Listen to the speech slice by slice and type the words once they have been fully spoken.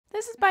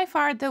This is by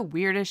far the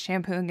weirdest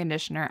shampoo and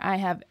conditioner I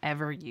have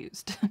ever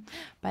used.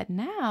 But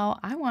now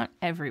I want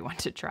everyone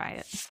to try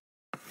it.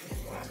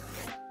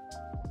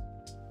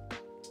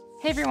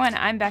 Hey everyone,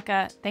 I'm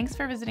Bekah. Thanks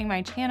for visiting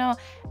my channel,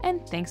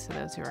 and thanks to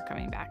those who are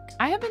coming back.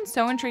 I have been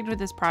so intrigued with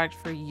this product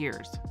for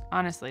years.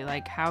 Honestly,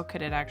 like, how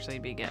could it actually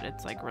be good?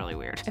 It's like really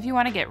weird. If you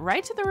want to get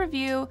right to the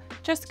review,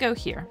 just go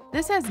here.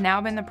 This has now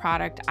been the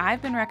product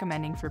I've been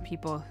recommending for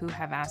people who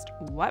have asked,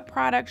 what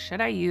product should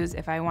I use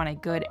if I want a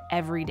good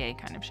everyday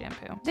kind of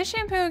shampoo? This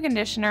shampoo and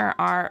conditioner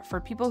are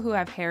for people who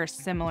have hair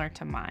similar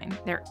to mine.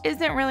 There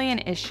isn't really an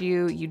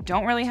issue. You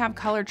don't really have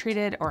color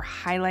treated or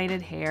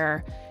highlighted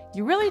hair.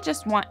 You really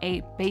just want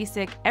a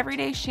basic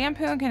everyday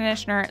shampoo and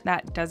conditioner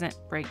that doesn't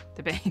break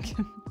the bank.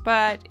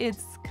 But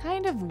it's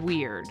kind of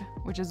weird,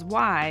 which is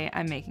why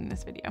I'm making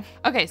this video.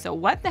 Okay, so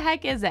what the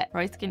heck is it?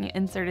 Royce, can you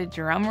insert a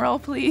drum roll,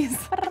 please?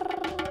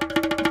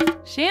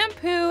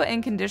 Shampoo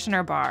and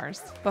conditioner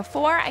bars.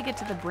 Before I get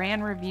to the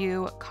brand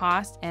review,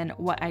 cost, and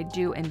what I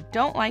do and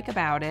don't like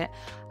about it,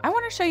 I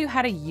want to show you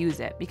how to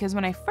use it, because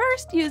when I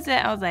first used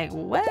it, I was like,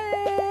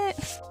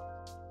 what?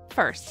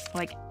 First,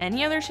 like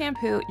any other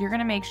shampoo, you're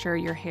gonna make sure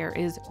your hair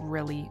is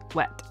really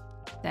wet.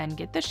 Then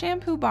get the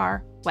shampoo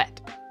bar wet.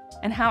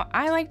 And how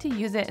I like to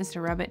use it is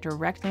to rub it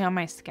directly on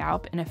my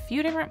scalp in a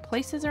few different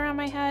places around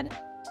my head.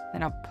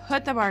 Then I'll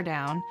put the bar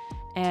down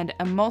and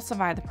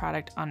emulsify the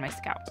product on my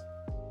scalp.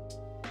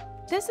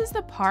 This is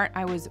the part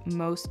I was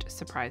most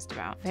surprised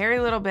about. Very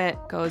little bit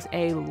goes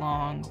a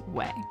long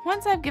way.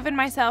 Once I've given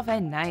myself a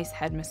nice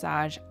head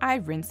massage, I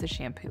rinse the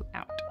shampoo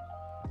out.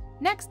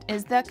 Next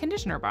is the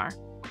conditioner bar.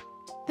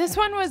 This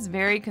one was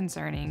very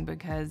concerning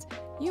because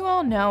you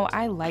all know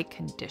I like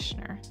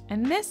conditioner,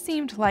 and this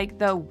seemed like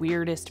the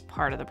weirdest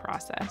part of the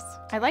process.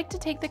 I like to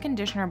take the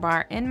conditioner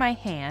bar in my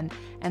hand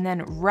and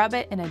then rub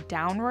it in a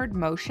downward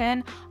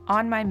motion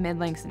on my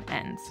mid-lengths and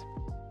ends.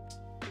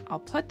 I'll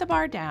put the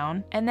bar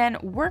down and then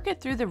work it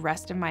through the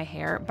rest of my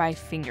hair by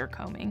finger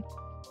combing.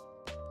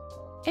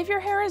 If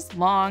your hair is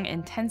long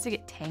and tends to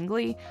get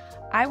tangly,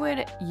 I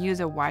would use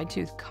a wide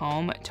tooth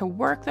comb to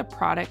work the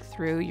product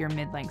through your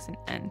mid-lengths and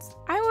ends.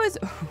 I was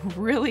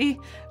really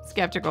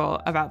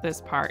skeptical about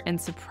this part, and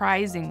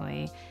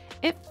surprisingly,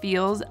 it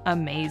feels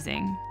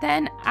amazing.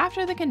 Then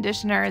after the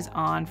conditioner is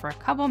on for a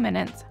couple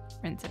minutes,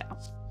 rinse it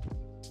out.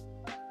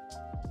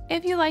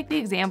 If you like the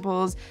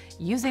examples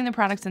using the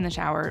products in the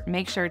shower,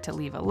 make sure to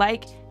leave a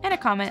like and a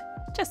comment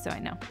just so I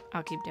know.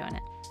 I'll keep doing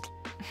it.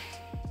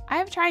 I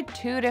have tried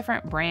 2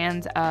 different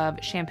brands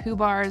of shampoo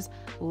bars,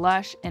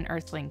 Lush and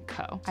Earthling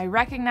Co. I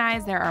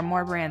recognize there are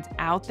more brands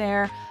out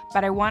there,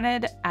 but I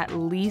wanted at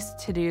least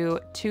to do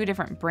 2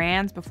 different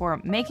brands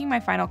before making my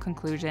final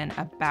conclusion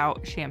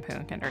about shampoo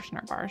and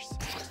conditioner bars.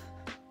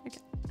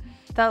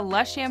 The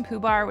Lush shampoo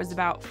bar was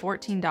about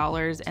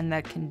 $14 and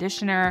the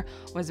conditioner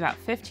was about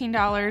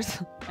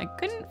 $15. I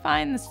couldn't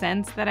find the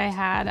scents that I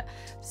had,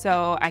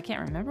 so I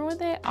can't remember what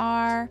they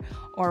are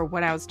or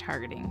what I was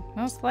targeting.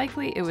 Most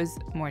likely it was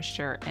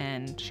moisture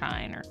and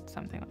shine or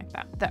something like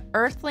that. The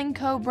Earthling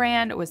Co.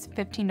 brand was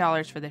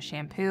 $15 for the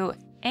shampoo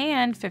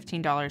and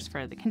 $15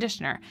 for the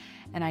conditioner,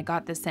 and I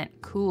got the scent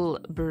Cool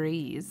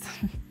Breeze.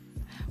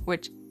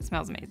 Which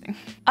smells amazing.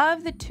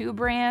 Of the 2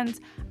 brands,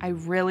 I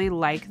really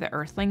like the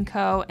Earthling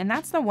Co., and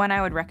that's the one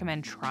I would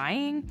recommend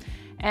trying,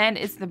 and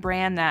it's the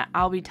brand that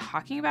I'll be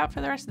talking about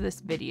for the rest of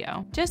this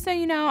video. Just so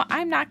you know,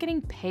 I'm not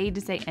getting paid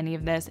to say any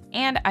of this,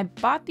 and I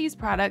bought these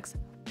products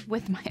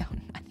with my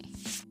own money.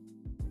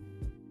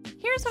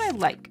 Here's what I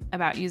like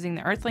about using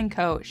the Earthling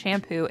Co.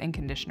 shampoo and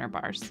conditioner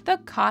bars. The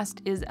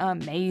cost is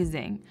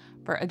amazing.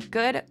 For a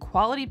good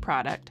quality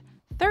product,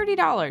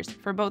 $30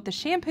 for both the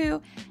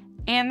shampoo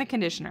and the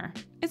conditioner.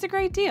 It's a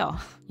great deal.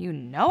 You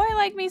know I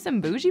like me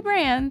some bougie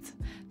brands,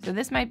 so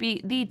this might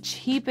be the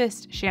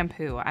cheapest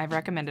shampoo I've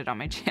recommended on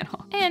my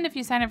channel. And if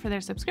you sign up for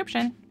their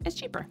subscription, it's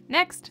cheaper.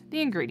 Next,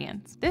 the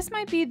ingredients. This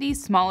might be the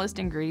smallest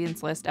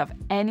ingredients list of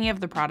any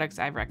of the products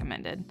I've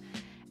recommended.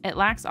 It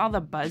lacks all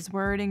the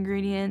buzzword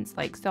ingredients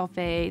like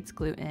sulfates,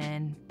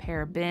 gluten,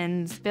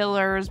 parabens,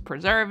 fillers,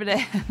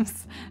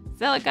 preservatives,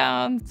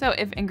 silicones. So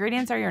if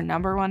ingredients are your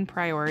 #1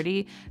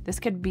 priority,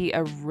 this could be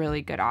a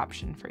really good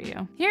option for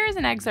you. Here's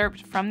an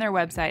excerpt from their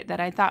website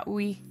that I thought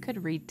we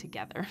could read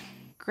together.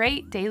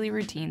 Great daily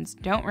routines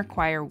don't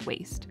require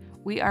waste.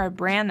 We are a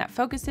brand that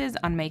focuses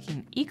on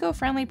making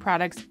eco-friendly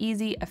products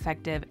easy,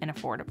 effective, and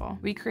affordable.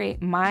 We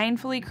create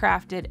mindfully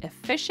crafted,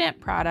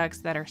 efficient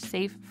products that are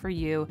safe for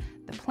you,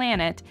 the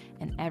planet,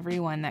 and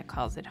everyone that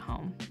calls it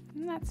home.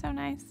 Isn't that so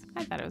nice?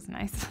 I thought it was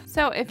nice.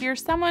 So if you're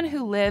someone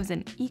who lives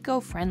an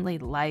eco-friendly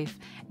life,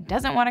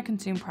 doesn't want to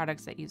consume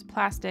products that use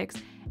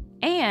plastics,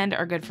 and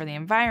are good for the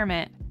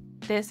environment,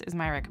 this is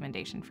my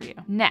recommendation for you.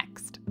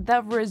 Next,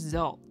 the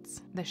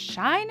results. The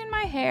shine in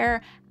my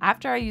hair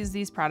after I use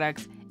these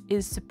products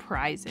is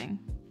surprising.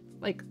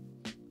 Like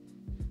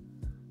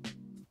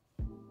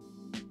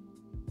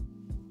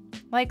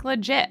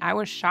legit, I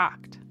was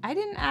shocked. I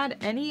didn't add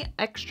any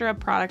extra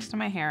products to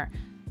my hair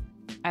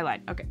I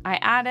lied. Okay. I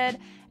added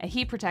a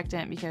heat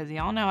protectant because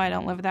y'all know I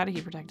don't live without a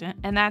heat protectant.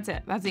 And that's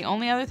it. That's the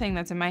only other thing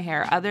that's in my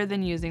hair other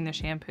than using the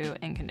shampoo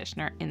and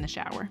conditioner in the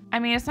shower. I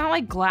mean, it's not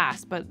like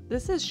glass, but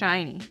this is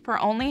shiny. For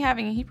only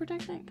having a heat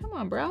protectant? Come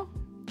on, bro.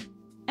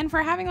 And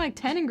for having like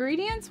 10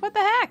 ingredients? What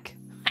the heck?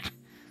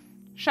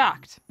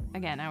 Shocked.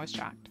 Again, I was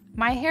shocked.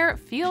 My hair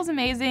feels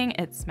amazing.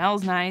 It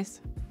smells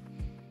nice.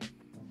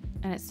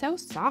 And it's so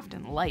soft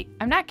and light.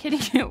 I'm not kidding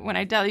you when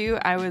I tell you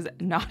I was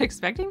not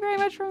expecting very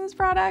much from this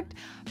product,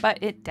 but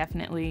it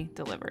definitely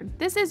delivered.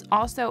 This is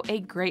also a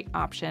great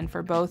option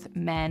for both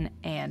men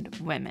and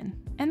women.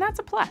 And that's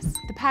a plus.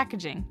 The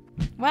packaging,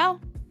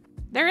 well,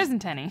 there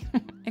isn't any.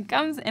 It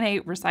comes in a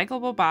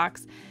recyclable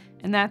box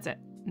and that's it.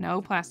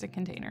 No plastic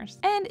containers.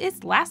 And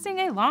it's lasting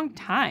a long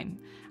time.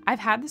 I've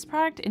had this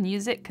product and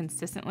used it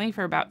consistently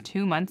for about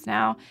 2 months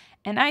now,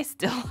 and I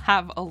still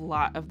have a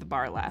lot of the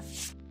bar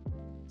left.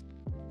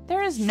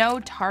 There is no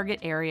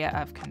target area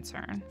of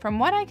concern. From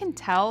what I can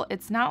tell,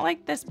 it's not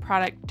like this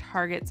product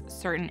targets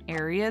certain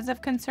areas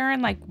of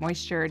concern like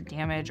moisture,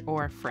 damage,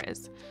 or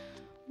frizz,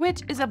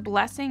 which is a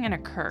blessing and a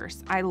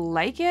curse. I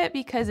like it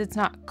because it's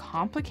not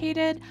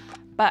complicated,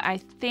 but I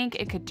think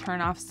it could turn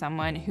off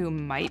someone who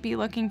might be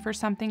looking for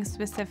something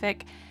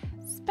specific,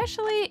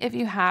 especially if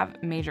you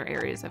have major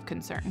areas of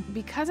concern.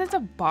 Because it's a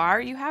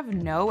bar, you have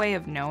no way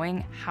of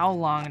knowing how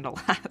long it'll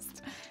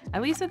last.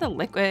 At least with a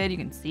liquid, you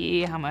can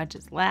see how much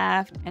is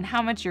left and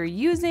how much you're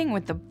using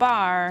with the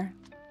bar.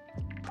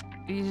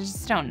 You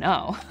just don't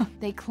know.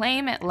 They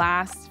claim it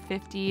lasts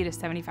 50 to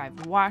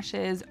 75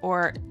 washes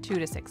or 2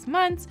 to 6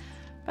 months,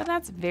 but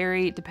that's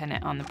very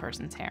dependent on the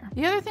person's hair.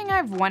 The other thing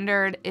I've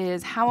wondered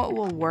is how it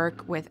will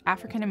work with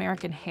African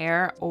American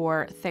hair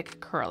or thick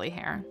curly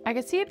hair. I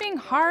could see it being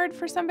hard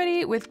for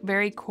somebody with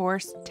very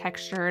coarse,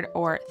 textured,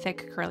 or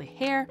thick curly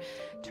hair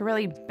to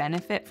really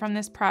benefit from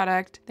this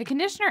product. The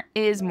conditioner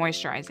is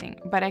moisturizing,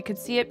 but I could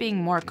see it being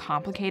more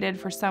complicated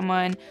for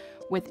someone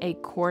with a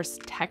coarse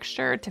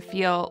texture to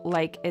feel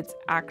like it's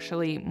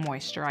actually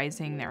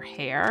moisturizing their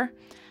hair.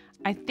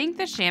 I think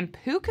the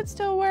shampoo could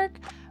still work,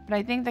 but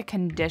I think the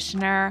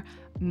conditioner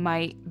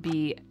might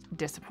be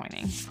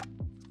disappointing.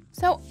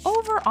 So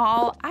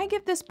overall, I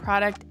give this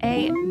product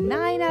a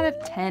 9 out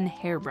of 10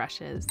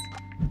 hairbrushes.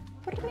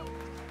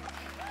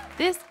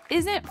 This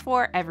isn't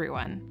for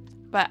everyone,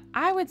 but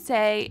I would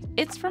say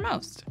it's for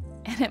most.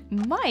 And it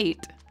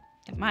might,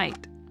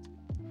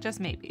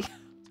 just maybe.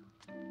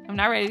 I'm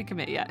not ready to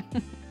commit yet.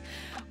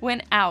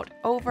 Win out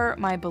over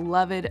my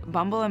beloved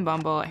Bumble &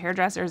 Bumble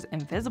Hairdresser's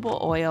Invisible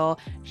Oil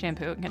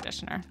Shampoo and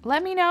Conditioner.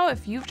 Let me know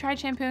if you've tried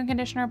shampoo and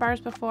conditioner bars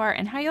before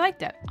and how you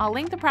liked it. I'll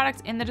link the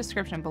products in the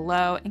description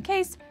below in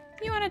case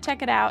you want to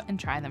check it out and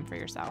try them for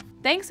yourself.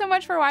 Thanks so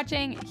much for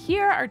watching.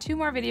 Here are 2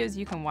 more videos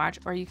you can watch,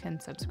 or you can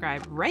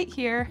subscribe right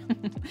here.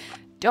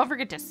 Don't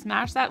forget to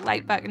smash that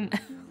like button,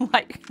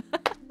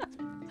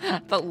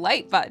 the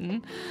like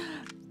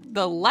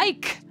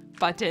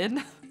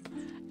button,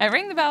 and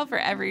ring the bell for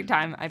every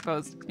time I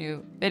post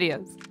new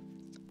videos.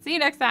 See you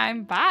next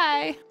time.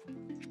 Bye.